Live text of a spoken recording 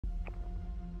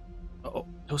Oh,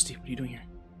 Toasty, what are you doing here?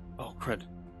 Oh, crud.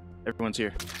 Everyone's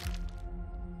here.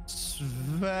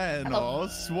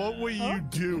 Svenos, what were you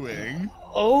doing?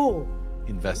 Oh!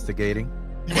 Investigating.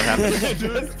 What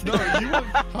happened? No, you were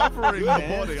covering the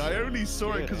body. I only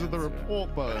saw it because of the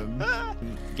report button.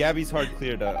 Gabby's hard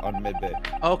cleared on mid bay.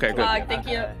 Oh, okay, good. Thank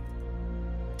you.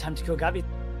 Time to kill Gabby.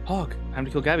 Pog. Time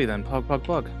to kill Gabby then. Pog, pog,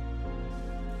 pog.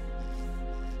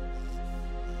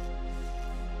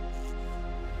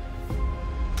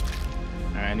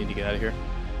 Alright, I need to get out of here.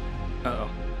 Uh-oh.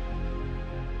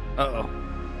 Uh-oh.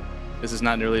 This is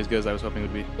not nearly as good as I was hoping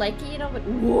it would be. Like, you know, but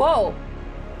whoa.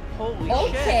 Holy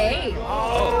Okay. shit.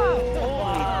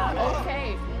 Oh.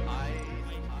 Okay.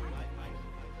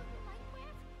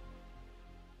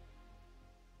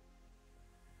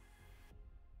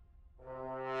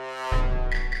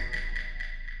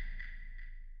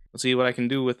 Let's see what I can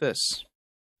do with this.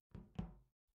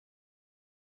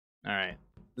 Alright.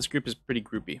 This group is pretty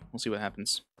groupy. We'll see what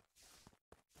happens.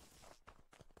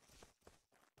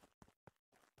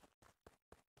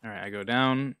 Alright, I go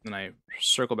down, then I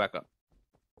circle back up.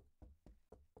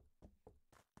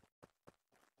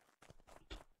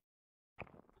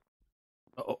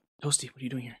 Oh, Toasty, what are you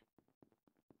doing here?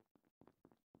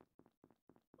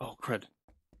 Oh, crud.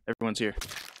 Everyone's here.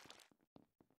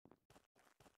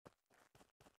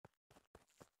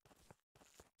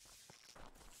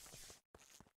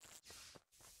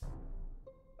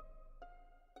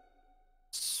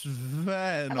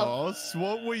 Svenos,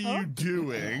 what were you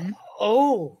doing?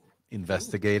 Oh!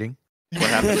 Investigating. What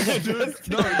happened?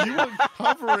 No, you were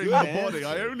covering the body.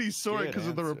 I only saw it because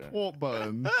of the report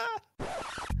button.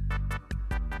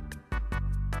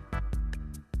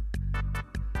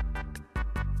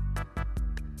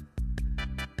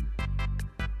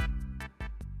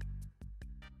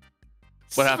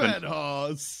 What happened?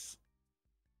 Svenos.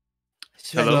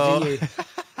 Hello?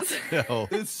 No.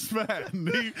 It's Sven.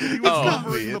 He was Oh.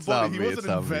 covering the It's body. not He me, wasn't it's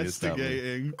not me, it's not me.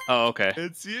 investigating. Oh, okay.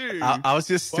 It's you. I was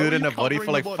just Why were stood in you the body for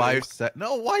covering like the 5 body? seconds.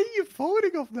 No, why are you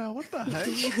voting off now? What the heck?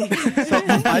 So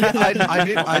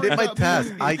I did my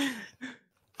task.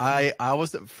 I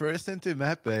was the first into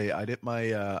map bay. I did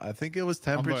my I think it was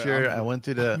temperature. I went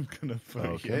to the. I'm gonna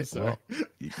vote you, Okay, I'm sorry.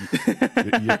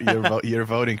 well, you're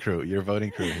voting crew. You're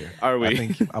voting crew here. Are we? I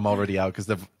think I'm already out because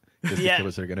the Yeah.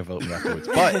 killers are gonna vote me afterwards.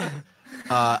 But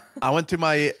I went to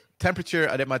my temperature.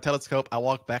 I did my telescope. I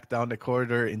walked back down the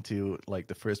corridor into like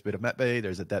the first bit of map bay.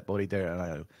 There's a dead body there, and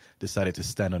I decided to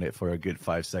stand on it for a good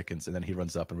 5 seconds, and then he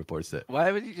runs up and reports it.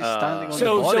 Why would you just standing on the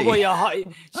So body? were your heart?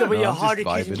 So were know, your I'm just heart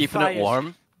vibing. accusing Keeping it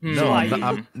warm?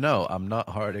 No, So I'm not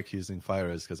hard accusing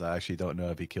Fires because I actually don't know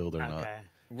if he killed or not. Okay.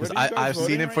 Because What are you guys I've seen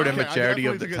voting him right for the now? majority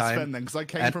of the time, Because I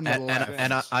came from the left.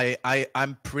 and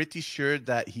I'm pretty sure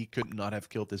that he could not have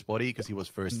killed this body because he was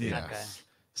first in. Yes. Okay.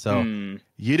 So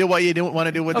you do what you don't want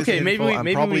to do with Okay, this maybe info. we I'm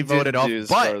maybe probably we voted did off, do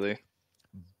but Scarly.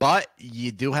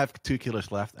 you do have 2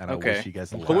 killers left, and I Okay. wish you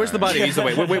guys luck. But where's the body either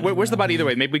way? Where's the body either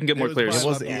way? Maybe we can get more It clears. It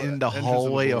was by the in the entrance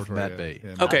hallway of laboratory, Med Bay.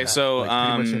 yeah. Okay, so Like,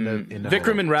 pretty much in the Vikram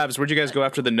hallway. and Rabs, where'd you guys go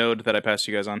after the node that I passed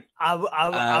you guys on? I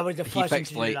was the he first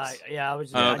fixed into the lights. light. Yeah, I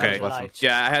was. Oh, I did okay. the lights.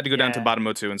 Yeah, I had to go down to Yeah. bottom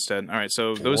O2 instead. All right,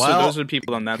 so those Well, are the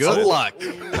people on that Good side. luck.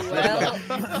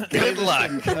 Well, Good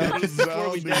luck.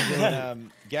 Before we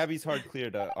did, Gabby's hard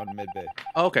cleared on mid bay.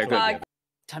 Okay, good. Pog.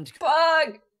 Time to.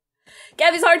 Pog.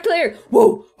 Gabby's hard clear.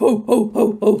 Whoa. Ho, ho,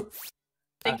 ho, ho.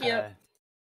 Thank you. Okay.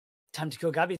 Time to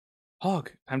kill Gabby. Pog.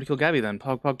 Time to kill Gabby then.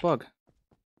 Pog, pog, pog.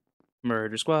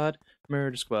 Murder squad.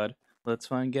 Murder squad. Let's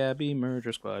find Gabby.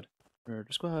 Murder squad.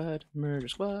 Murder squad. Murder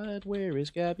squad. Where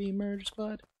is Gabby? Murder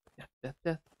squad. Death, death,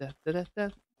 death, death, death,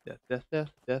 death. Death, death,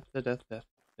 death, death, death, death, death.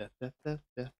 Death, death, death,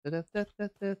 death, death,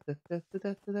 death, death, death, death,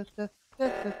 death, death, death, death, death,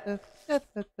 death,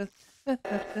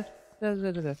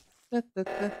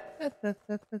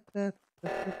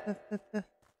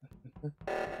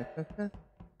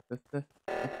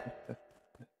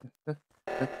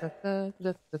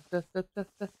 death, death, death,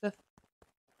 death, death.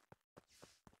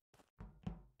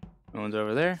 No one's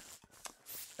over there.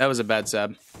 That was a bad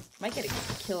sab. Might get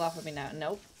a kill off of me now.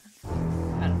 Nope.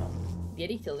 I don't know.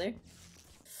 Yeti still there.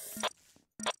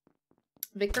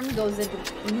 Vikram goes into.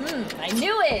 I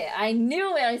knew it! I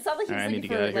knew it! I saw like he was Alright, I need looking to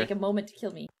get for out of like here. a moment to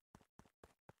kill me.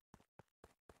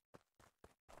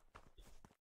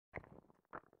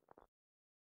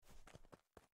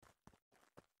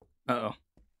 Uh-oh.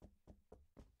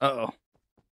 Uh-oh.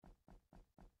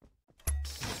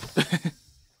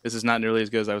 This is not nearly as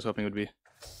good as I was hoping it would be.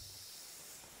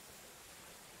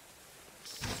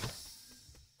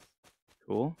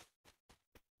 Cool.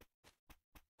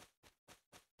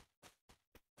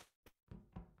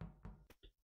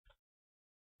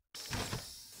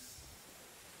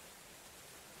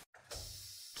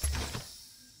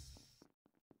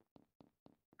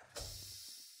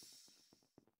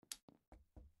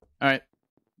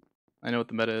 I know what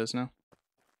the meta is now.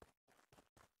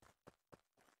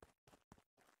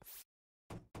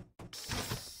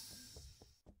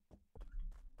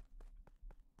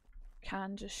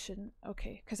 Can just shouldn't.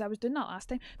 Okay, because I was doing that last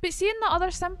time. But see in the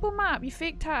other simple map, you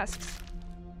fake tasks.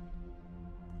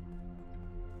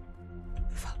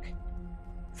 Fuck.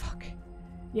 Fuck.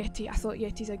 Yeti, I thought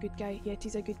Yeti's a good guy.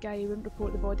 Yeti's a good guy, he wouldn't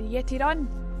report the body. Yeti, run!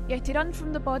 Yeti, run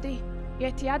from the body.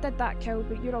 Yeti, I did that kill,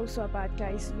 but you're also a bad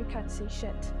guy, so you can't say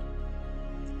shit.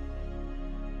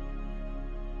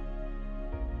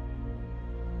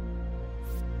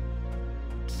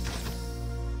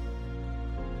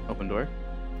 Open door?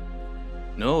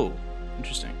 No.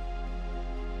 Interesting.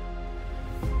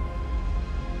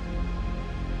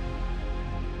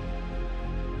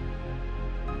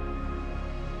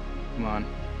 Come on.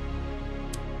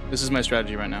 This is my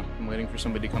strategy right now. I'm waiting for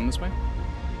somebody to come this way.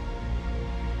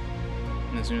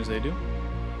 And as soon as they do...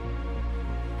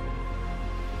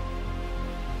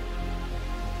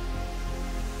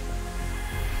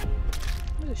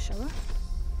 There's a shower.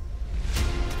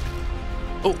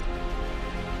 Oh!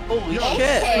 Holy Yo,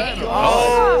 shit! Thanos.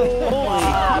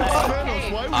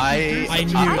 Okay. Why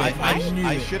would you do such a thing?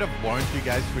 I should have warned you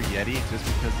guys for Yeti just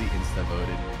because he insta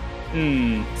voted.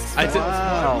 I did.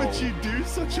 Why would you do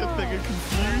such a thing and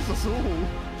confuse us all?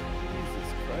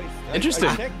 Jesus Christ. Interesting.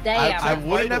 I checked- Damn. I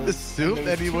wouldn't have vitals, assumed and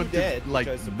there was anyone two dead, to like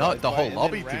which I was not surprised the by, whole and then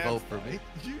lobby to Ravs vote for died. me.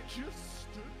 You just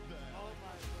stood there.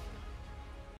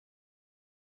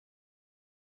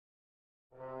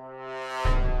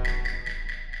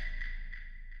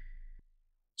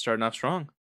 Starting off strong.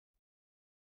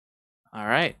 All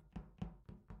right.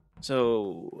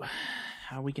 So,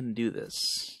 how are we gonna do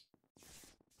this?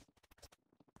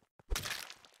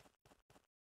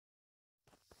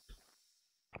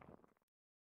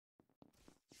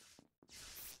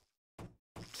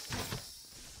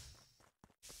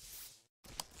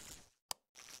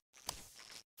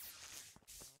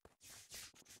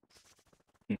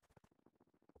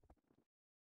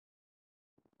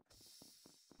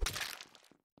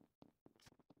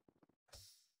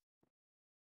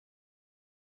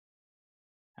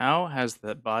 How has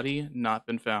that body not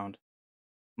been found?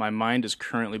 My mind is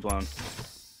currently blown.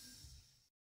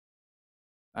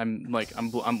 I'm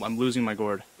losing my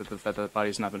gourd with the fact that the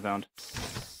body's not been found.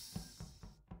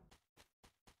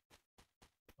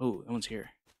 Oh, that one's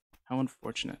here. How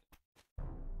unfortunate.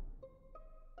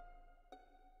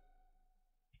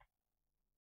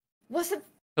 What's it?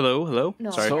 Hello, hello.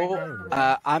 No. Sorry. So,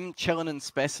 I'm chilling in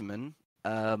Specimen,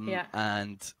 Yeah.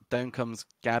 and down comes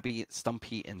Gabby,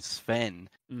 Stumpy, and Sven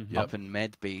up in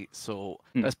Medbay. So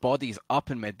this body's up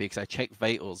in Medbay because I checked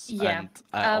vitals Yeah. and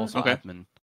also Okay. admin.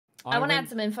 I want to add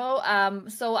some info.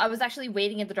 So I was actually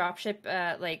waiting at the dropship,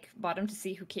 like bottom, to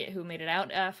see who made it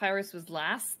out. Fyrus was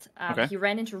last. Okay. He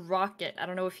ran into Rocket. I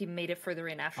don't know if he made it further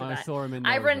in after I that. saw him in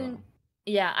I there as run. well.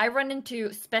 Yeah, I run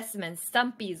into Specimen.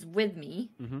 Stumpy's with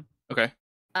me. Okay.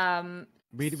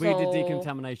 We did So-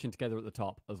 decontamination together at the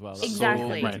top as well. That's Exactly. what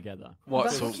we came Right. together. What?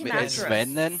 But So who came it's after Sven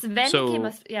us? then? Sven So- came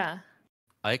us. Yeah.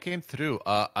 I came through.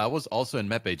 I was also in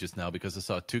Medbay just now because I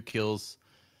saw 2 kills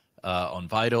on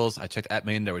vitals. I checked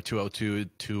admin. There were 202,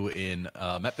 2 in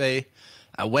Medbay.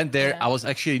 I went there. Yeah. I was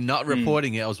actually not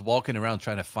reporting it. I was walking around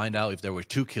trying to find out if there were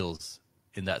 2 kills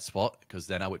in that spot because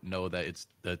then I would know that it's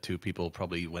the 2 people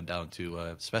probably went down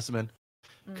to Specimen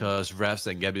because Refs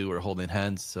and Gabby were holding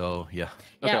hands. So yeah.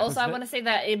 Yeah. Okay. Also, I want to say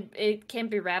that it can't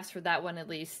be Ravs for that one at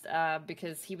least,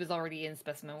 because he was already in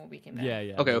Specimen when we came back.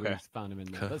 Yeah. Okay, we okay. just found him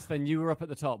in there. But then you were up at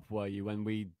the top, were you? When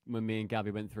me and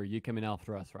Gabby went through, you came in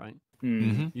after us, right?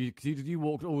 You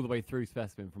walked all the way through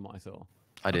Specimen from what I saw.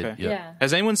 I did. Okay. Yeah. Yeah.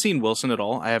 Has anyone seen Wilson at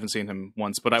all? I haven't seen him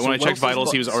once, but So when I checked Wilson's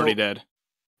vitals, he was already dead.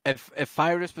 If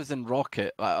Fyrus was in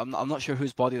Rocket, I'm not sure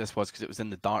whose body this was because it was in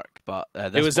the dark, but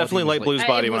It this was body definitely was Light Blue's It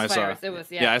body when I was saw Fyrus, it. it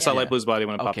was- I saw yeah. Light Blue's body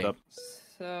when it Okay. popped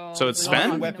up. So it's How many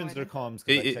Sven? weapons are comms?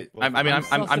 'Cause I I checked both mean, of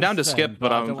them. I'm down to skip,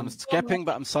 but I don't I'm wanna- skipping,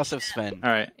 but I'm sus of Sven.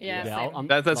 all right. Yeah. Yeah, same. I'm-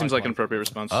 That seems like an likewise. appropriate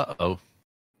response. Uh-oh.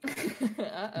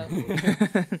 Uh-oh.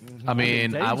 I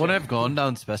mean, I danger. wouldn't have gone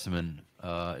down Specimen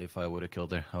if I would have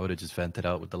killed her. I would have just vented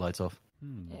out with the lights off.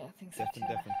 Yeah, I think so too.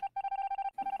 Definitely.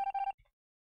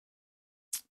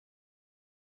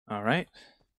 All right,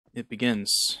 it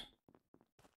begins.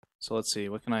 So let's see,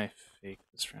 what can I fake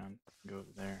this round? Go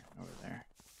over there, over there.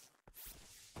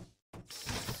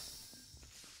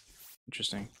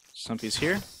 Interesting. Stumpy's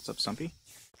here. What's up, Stumpy?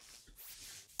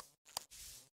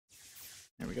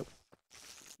 There we go.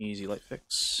 Easy light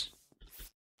fix.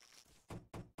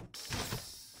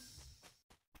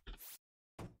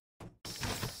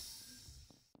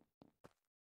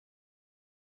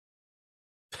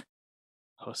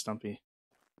 Oh, Stumpy.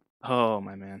 Oh,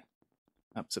 my man.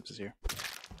 Oh, Sips is here.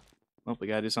 Well, we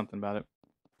gotta do something about it.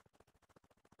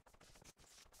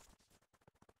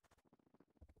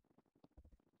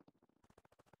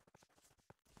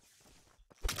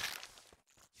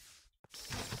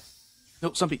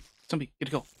 No, Stumpy, get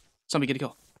a kill. Stumpy, get a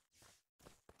kill.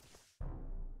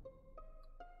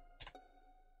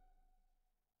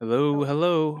 Hello,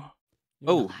 hello.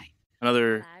 Oh,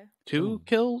 another 2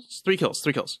 kills? 3 kills,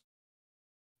 3 kills.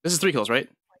 This is 3 kills, right?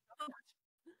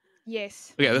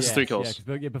 Yes. Okay, this is 3 kills.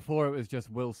 Yeah, before it was just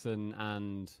Wilson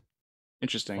and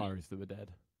Interesting. Cyrus that were dead.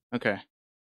 Okay.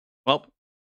 Well,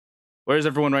 where is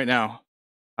everyone right now?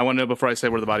 I want to know before I say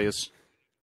where the body is.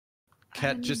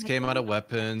 Cat just came out of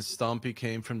weapons. Stompy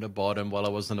came from the bottom while I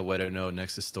was on the weather node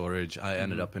next to storage. I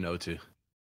ended up in O2.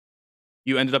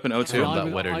 You ended up in O2? From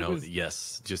that weather node,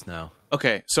 yes, just now.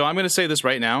 Okay, so I'm going to say this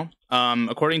right now.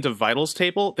 According to Vitals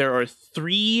table, there are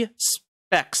 3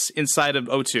 specs inside of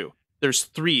O2. There's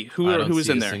 3. Who is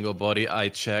in there? Single body. I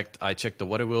checked the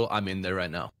water wheel. I'm in there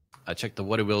right now. I checked the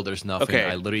water wheel. There's nothing. Okay.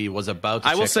 I literally was about to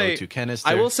check O2 canister.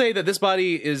 I will say that this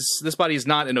body is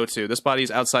not in O2. This body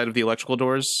is outside of the electrical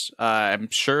doors. I'm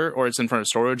sure, or it's in front of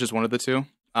storage. Is one of the 2.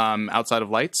 Outside of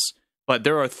lights. But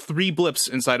there are 3 blips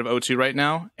inside of O2 right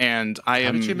now, and I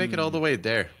am. How did you make it all the way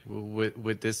there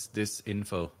with this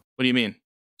info? What do you mean?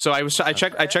 So I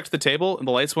checked the table, and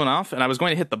the lights went off, and I was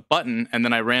going to hit the button, and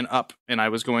then I ran up, and I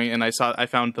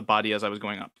found the body as I was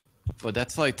going up. But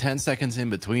that's like 10 seconds in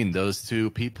between. Those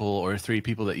 2 people or 3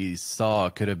 people that you saw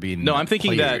could have been. No, I'm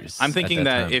thinking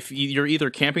that if you're either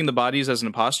camping the bodies as an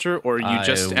imposter, or you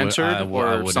just entered, I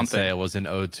wouldn't something. say I was in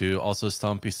O2. Also,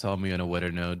 Stumpy saw me on a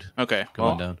weather node. Okay,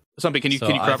 going down. Stumpy, can you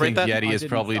corroborate that? Yeti is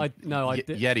probably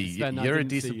Yeti. Sven, you're a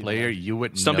decent player. You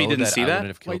wouldn't. Stumpy know didn't see I that. Wouldn't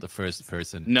have killed the first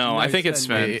person. No, I think it's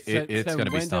Sven. It's gonna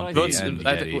be Stumpy.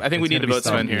 I think we need to vote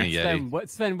Sven here.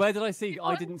 Sven, where did I see?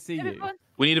 I didn't see you.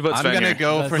 We need to vote Sven. I'm gonna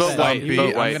go for Stumpy.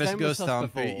 Vote white. I'm gonna go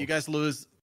Stumpy. You guys lose.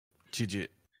 GG.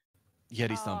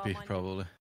 Yeti Stumpy probably.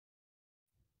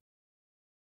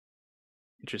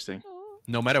 Interesting.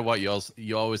 No matter what,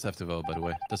 you always have to vote. By the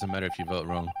way, doesn't matter if you vote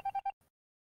wrong.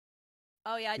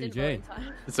 Oh yeah, I didn't vote in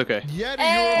time. It's okay. Yeti,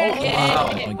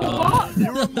 Hey!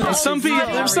 Stumpy,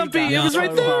 it was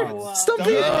right there.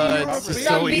 Stumpy. It's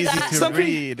so easy to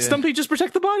read. Stumpy, just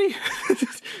protect the body.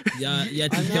 Yeah,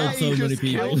 Yeti killed so many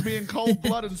people. Killed me in cold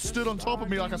blood and stood on top of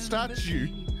me like a statue.